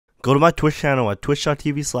go to my Twitch channel at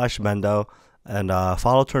twitch.tv/Mendo and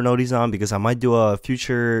follow turn notifications on because I might do a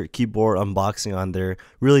future keyboard unboxing on there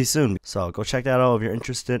really soon. So go check that out if you're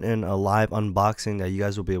interested in a live unboxing that you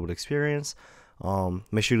guys will be able to experience.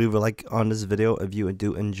 Make sure you leave a like on this video if you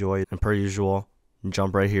do enjoy it. And per usual,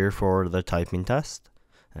 jump right here for the typing test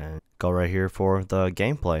and go right here for the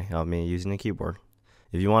gameplay of me using the keyboard.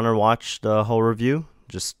 If you want to watch the whole review,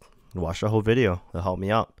 just watch the whole video. It'll help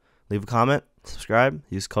me out. Leave a comment, subscribe,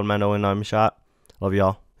 use code Mendo when I'm shot. Love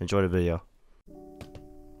y'all. Enjoy the video.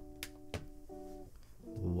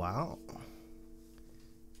 Wow.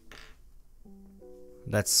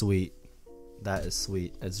 That's sweet. That is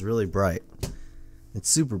sweet. It's really bright. It's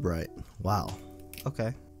super bright. Wow.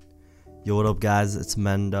 Okay. Yo, what up, guys? It's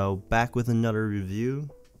Mendo back with another review.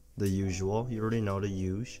 The usual. You already know the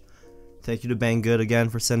usual. Thank you to Banggood again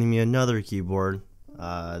for sending me another keyboard.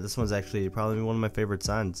 This one's actually probably one of my favorite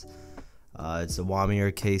signs. It's a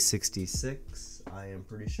Womier K66. I am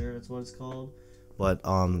pretty sure that's what it's called. But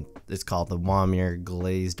it's called the Womier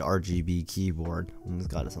glazed RGB keyboard. And it's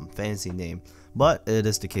got some fancy name. But it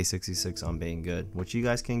is the K66 on Banggood, which you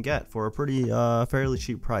guys can get for a pretty fairly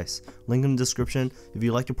cheap price. Link in the description. If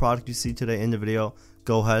you like the product you see today in the video,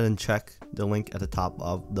 go ahead and check the link at the top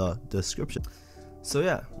of the description. So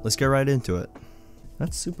yeah, let's get right into it.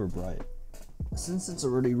 That's super bright. Since it's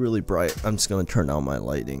already really bright, I'm just gonna turn down my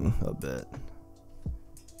lighting a bit.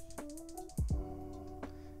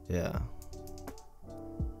 Yeah,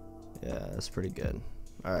 that's pretty good.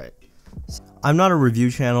 Alright, I'm not a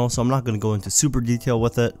review channel, so I'm not gonna go into super detail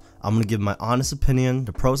with it. I'm gonna give my honest opinion,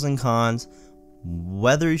 the pros and cons,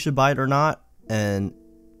 whether you should buy it or not, and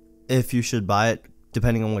if you should buy it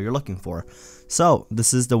depending on what you're looking for. So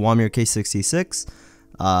this is the Womier K66.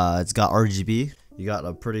 It's got RGB. You got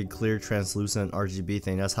a pretty clear translucent RGB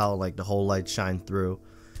thing. That's how like the whole light shine through.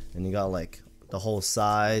 And you got like the whole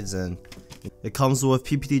sides, and it comes with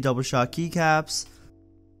PPT double shot keycaps.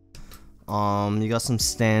 You got some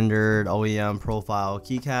standard OEM profile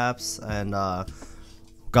keycaps, and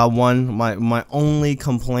got my only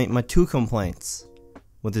complaint, my two complaints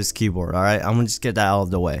with this keyboard. All right, I'm gonna just get that out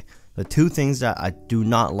of the way. The two things that I do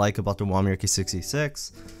not like about the Womier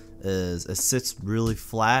K66 is it sits really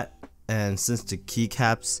flat, and since the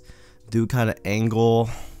keycaps do kind of angle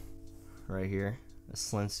right here, it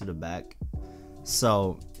slants to the back,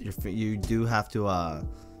 so you do have to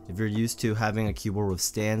if you're used to having a keyboard with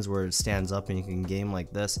stands where it stands up and you can game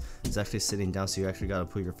like this, it's actually sitting down, so you actually got to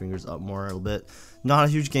put your fingers up more a little bit. Not a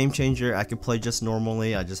huge game changer. I could play just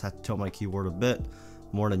normally. I just have to tilt my keyboard a bit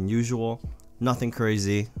more than usual. Nothing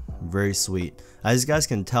crazy. Very sweet. As you guys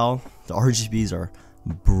can tell, the RGBs are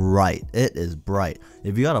bright. It is bright.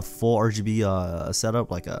 If you got a full RGB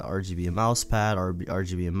setup, like a RGB mouse pad or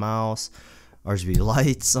RGB mouse, RGB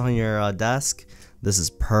lights on your desk, this is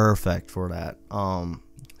perfect for that.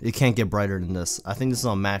 It can't get brighter than this. I think this is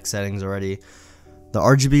on max settings already. The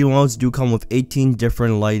RGB modes do come with 18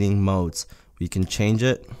 different lighting modes. You can change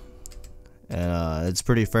it, and it's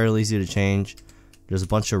fairly easy to change. There's a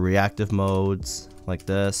bunch of reactive modes like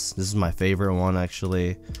this. This is my favorite one,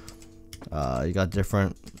 actually. You got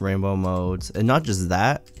different rainbow modes, and not just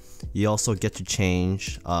that, you also get to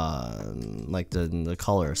change like the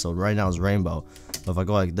color. So right now it's rainbow. If I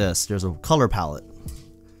go like this, there's a color palette.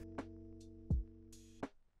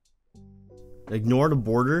 Ignore the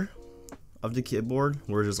border of the keyboard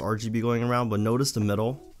where there's RGB going around, but notice the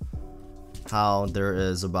middle, how there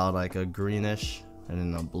is about like a greenish, and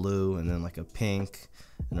then a blue, and then like a pink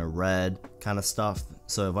and a red kind of stuff.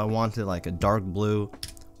 So if I wanted like a dark blue,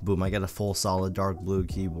 boom, I get a full solid dark blue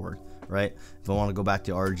keyboard, right? If I want to go back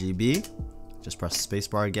to RGB, just press the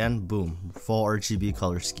spacebar again, boom, full RGB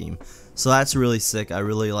color scheme. So that's really sick. I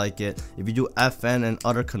really like it. If you do FN and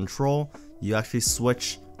other control, you actually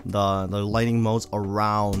switch the lighting modes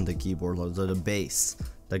around the keyboard, the base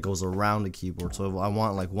that goes around the keyboard. So if I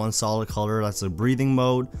want like one solid color, that's a breathing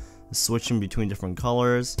mode. Switching between different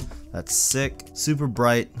colors, that's sick. Super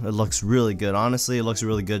bright. It looks really good. Honestly, it looks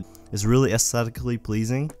really good. It's really aesthetically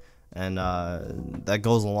pleasing, and that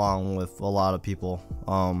goes along with a lot of people.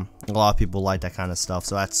 A lot of people like that kind of stuff,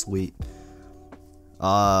 so that's sweet.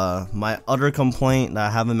 My other complaint that I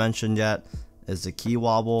haven't mentioned yet is the key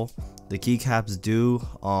wobble. The keycaps do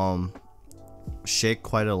shake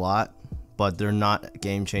quite a lot, but they're not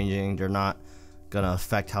game changing. They're not gonna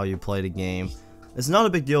affect how you play the game. It's not a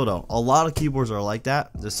big deal though. A lot of keyboards are like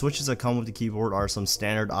that. The switches that come with the keyboard are some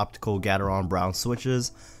standard optical Gateron brown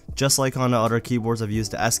switches. Just like on the other keyboards I've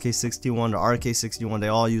used, the SK61, the RK61, they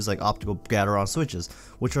all use like optical Gateron switches,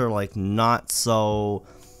 which are like not so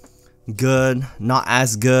good, not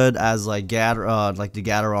as good as like the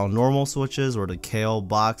Gatherall normal switches or the Kale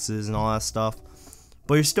boxes and all that stuff,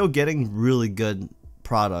 but you're still getting really good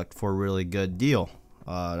product for a really good deal.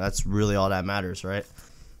 That's really all that matters, right?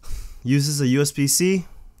 Uses a USB-C,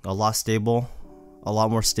 a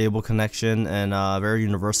lot more stable connection, and very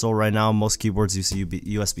universal right now. Most keyboards use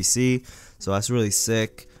USB-C, so that's really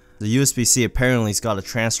sick. The USB-C apparently has got a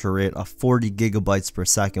transfer rate of 40 gigabytes per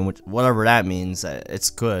second, which whatever that means,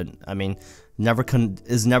 it's good. I mean,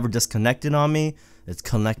 is never disconnected on me. It's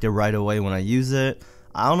connected right away when I use it.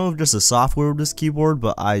 I don't know if there's a software with this keyboard,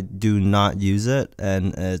 but I do not use it,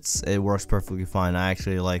 and it works perfectly fine. I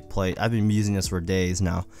actually I've been using this for days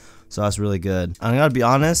now, so that's really good. I gotta be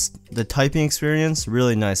honest, the typing experience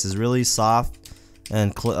really nice. It's really soft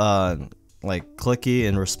and clicky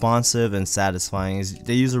and responsive and satisfying.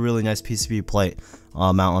 They use a really nice PCB plate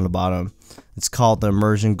mount on the bottom. It's called the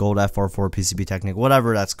Immersion Gold F44 PCB Technica,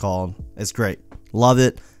 whatever that's called. It's great, love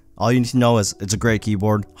it. All you need to know is it's a great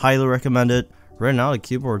keyboard. Highly recommend it. Right now the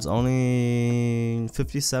keyboard's only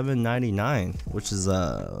 $57.99, which is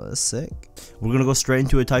sick. We're gonna go straight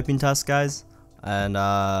into a typing test, guys. And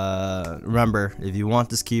remember, if you want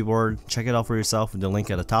this keyboard, check it out for yourself with the link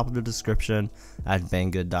at the top of the description at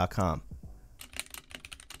Banggood.com.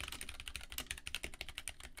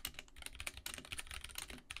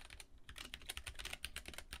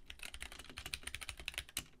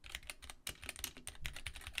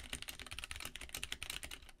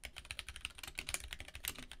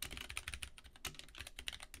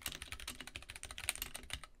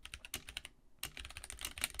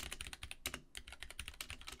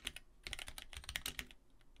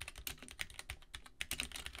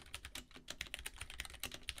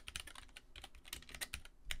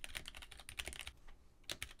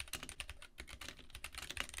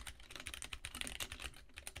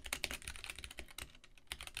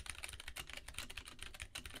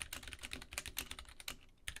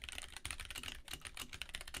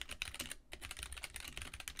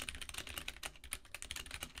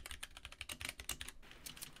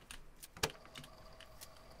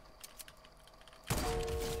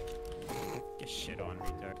 Get shit on,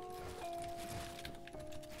 retard.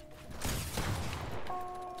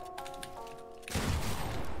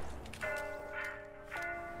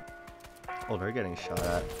 Oh, they're getting shot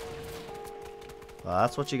at.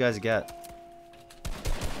 That's what you guys get.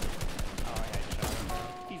 Oh, I got shot at,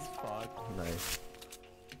 bro. He's fucked. Nice.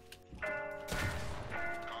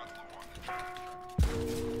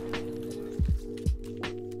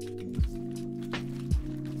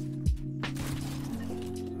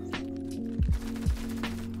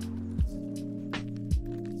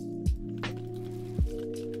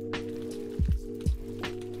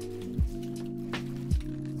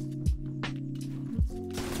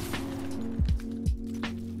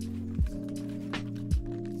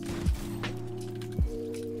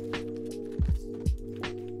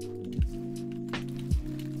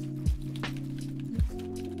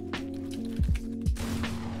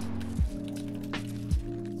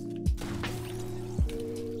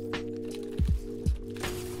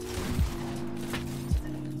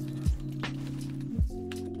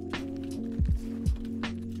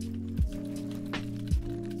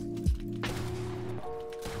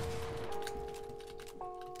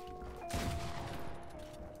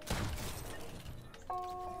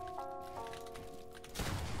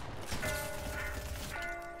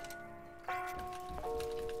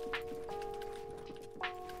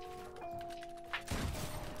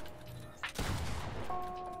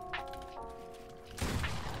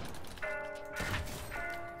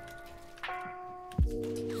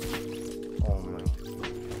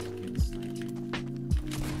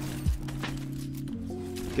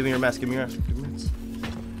 Give me your mask, give me your mask, give me your mask.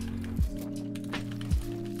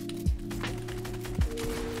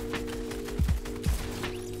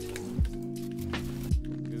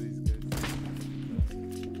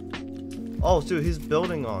 Oh, dude, he's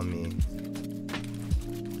building on me.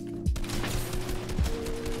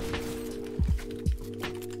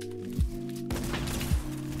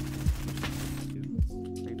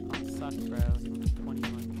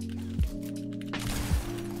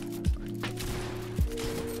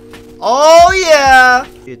 Oh yeah!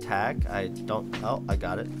 The attack, I don't. Oh, I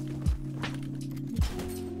got it.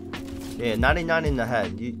 Yeah, 99 in the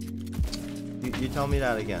head. You tell me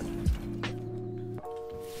that again.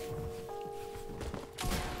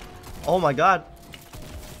 Oh my god!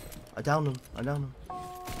 I downed him. I downed him.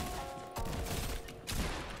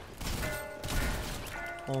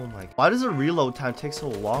 Oh my! Why does the reload time take so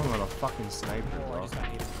long on a fucking sniper, bro?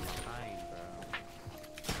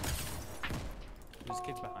 There's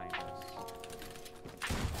kids behind us.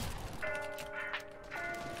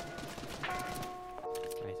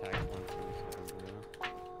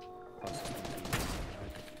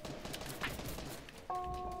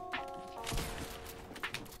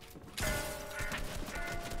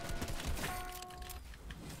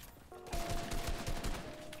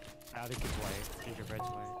 think it's white. Gingerbread's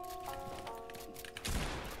white.